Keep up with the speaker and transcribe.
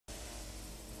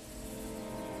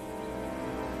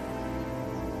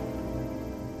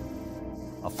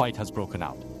a fight has broken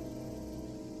out.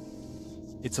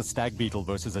 It's a stag beetle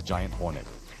versus a giant hornet.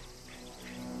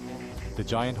 The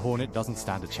giant hornet doesn't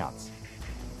stand a chance.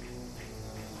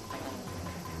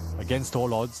 Against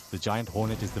all odds, the giant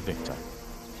hornet is the victor.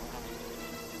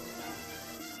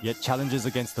 Yet challenges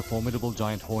against the formidable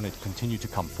giant hornet continue to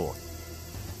come forth.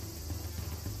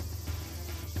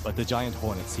 But the giant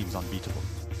hornet seems unbeatable.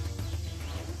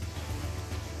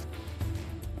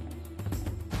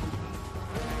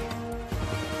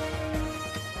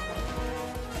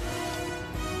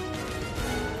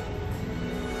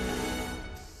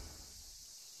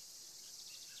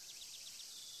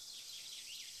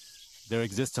 There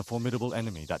exists a formidable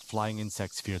enemy that flying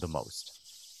insects fear the most.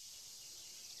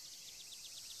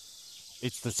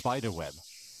 It's the spider web.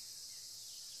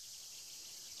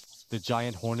 The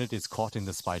giant hornet is caught in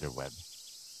the spider web.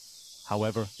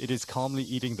 However, it is calmly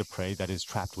eating the prey that is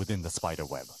trapped within the spider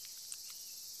web.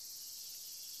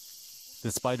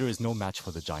 The spider is no match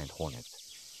for the giant hornet.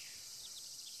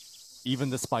 Even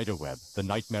the spider web, the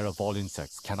nightmare of all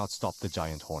insects, cannot stop the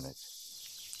giant hornet.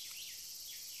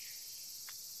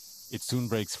 It soon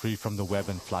breaks free from the web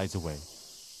and flies away.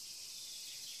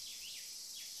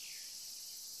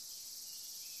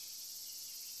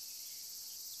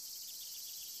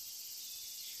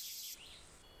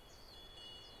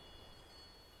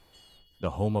 The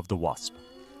home of the wasp.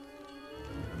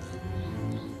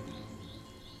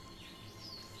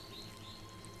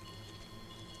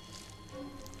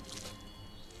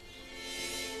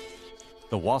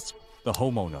 The wasp, the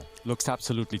homeowner, looks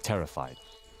absolutely terrified.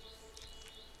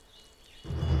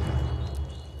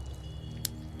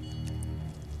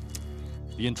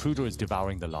 The intruder is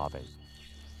devouring the larvae.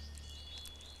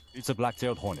 It's a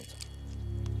black-tailed hornet.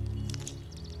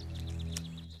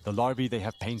 The larvae they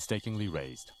have painstakingly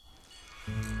raised.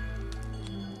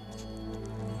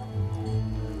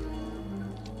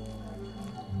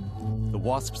 The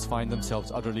wasps find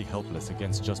themselves utterly helpless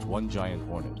against just one giant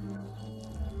hornet.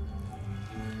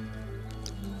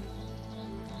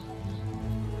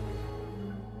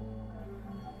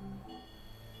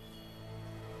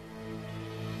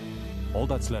 All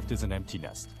that's left is an empty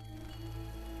nest.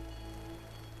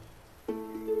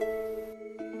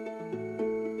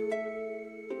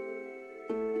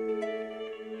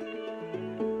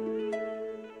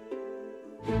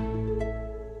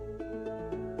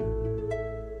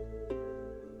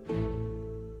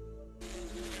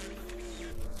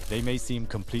 They may seem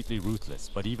completely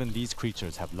ruthless, but even these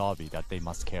creatures have larvae that they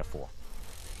must care for.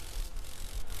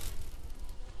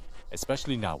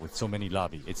 Especially now with so many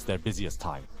larvae, it's their busiest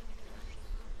time.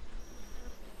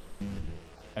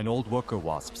 An old worker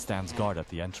wasp stands guard at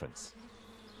the entrance.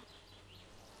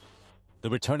 The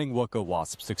returning worker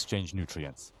wasps exchange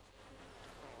nutrients.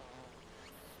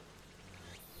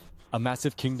 A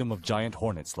massive kingdom of giant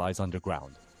hornets lies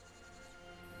underground.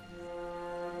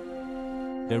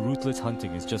 Their ruthless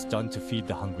hunting is just done to feed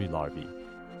the hungry larvae.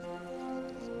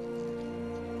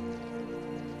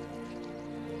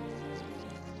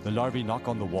 The larvae knock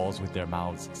on the walls with their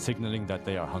mouths, signaling that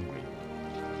they are hungry.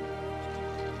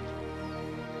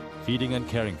 Feeding and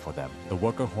caring for them, the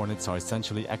worker hornets are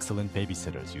essentially excellent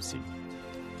babysitters, you see.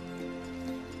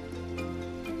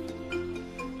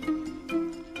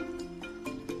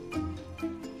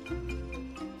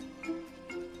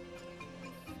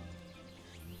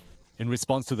 In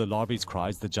response to the larvae's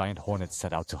cries, the giant hornets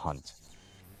set out to hunt.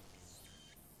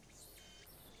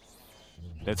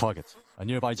 Their target, a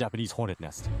nearby Japanese hornet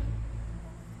nest.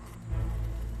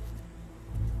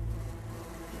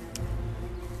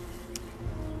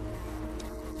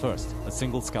 First, a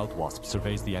single scout wasp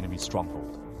surveys the enemy's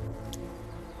stronghold.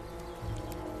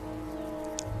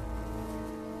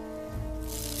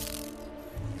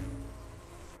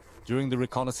 During the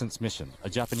reconnaissance mission, a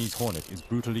Japanese hornet is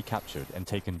brutally captured and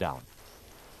taken down.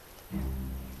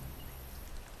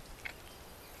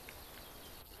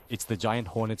 It's the giant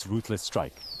hornet's ruthless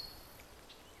strike.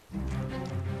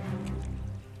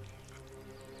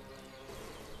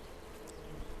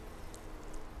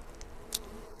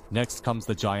 Next comes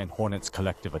the giant hornet's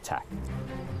collective attack.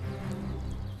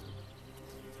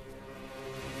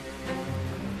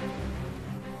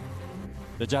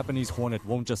 The Japanese hornet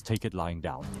won't just take it lying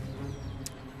down.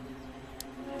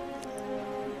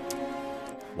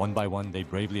 One by one, they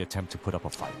bravely attempt to put up a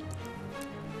fight.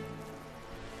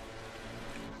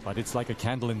 But it's like a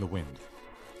candle in the wind.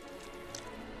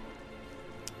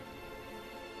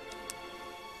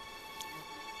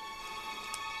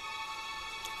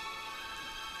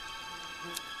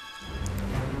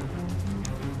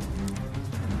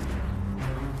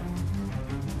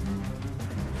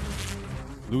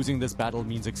 Losing this battle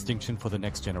means extinction for the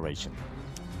next generation.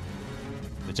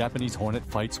 The The Japanese Hornet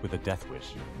fights with a death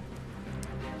wish.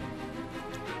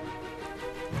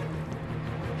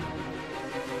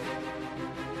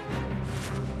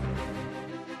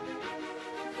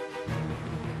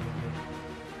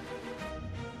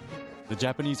 The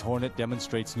Japanese Hornet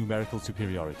demonstrates numerical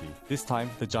superiority. This time,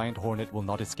 the Giant Hornet will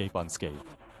not escape unscathed.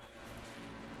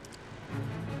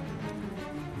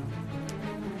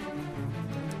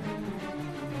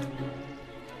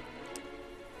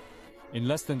 In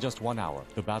less than just 1 hour,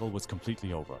 the battle was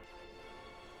completely over.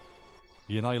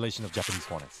 The annihilation of Japanese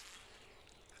Hornets.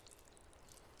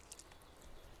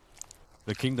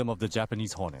 The kingdom of the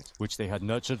Japanese Hornet, which they had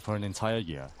nurtured for an entire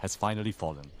year, has finally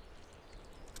fallen.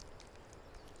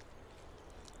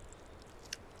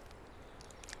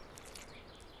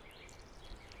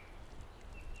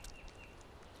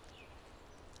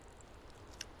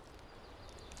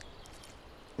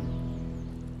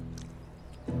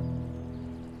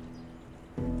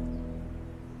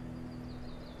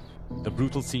 The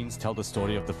brutal scenes tell the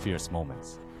story of the fierce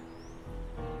moments.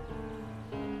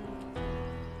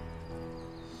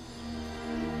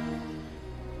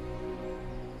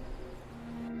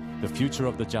 The future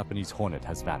of the Japanese Hornet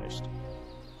has vanished.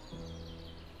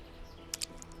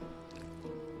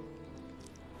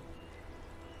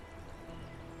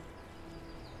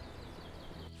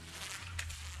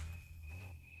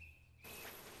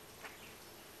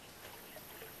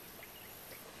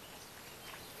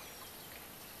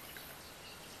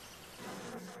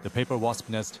 The paper wasp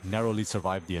nest narrowly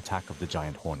survived the attack of the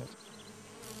Giant Hornet.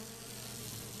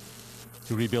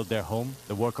 To rebuild their home,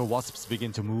 the worker wasps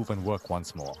begin to move and work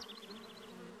once more.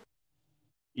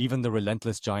 Even the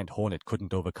relentless Giant Hornet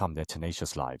couldn't overcome their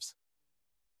tenacious lives.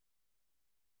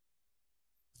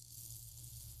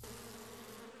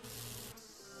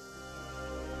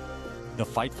 The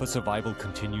fight for survival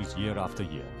continues year after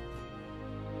year.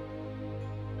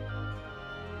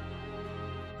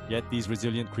 Yet these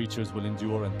resilient creatures will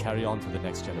endure and carry on to the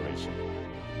next generation.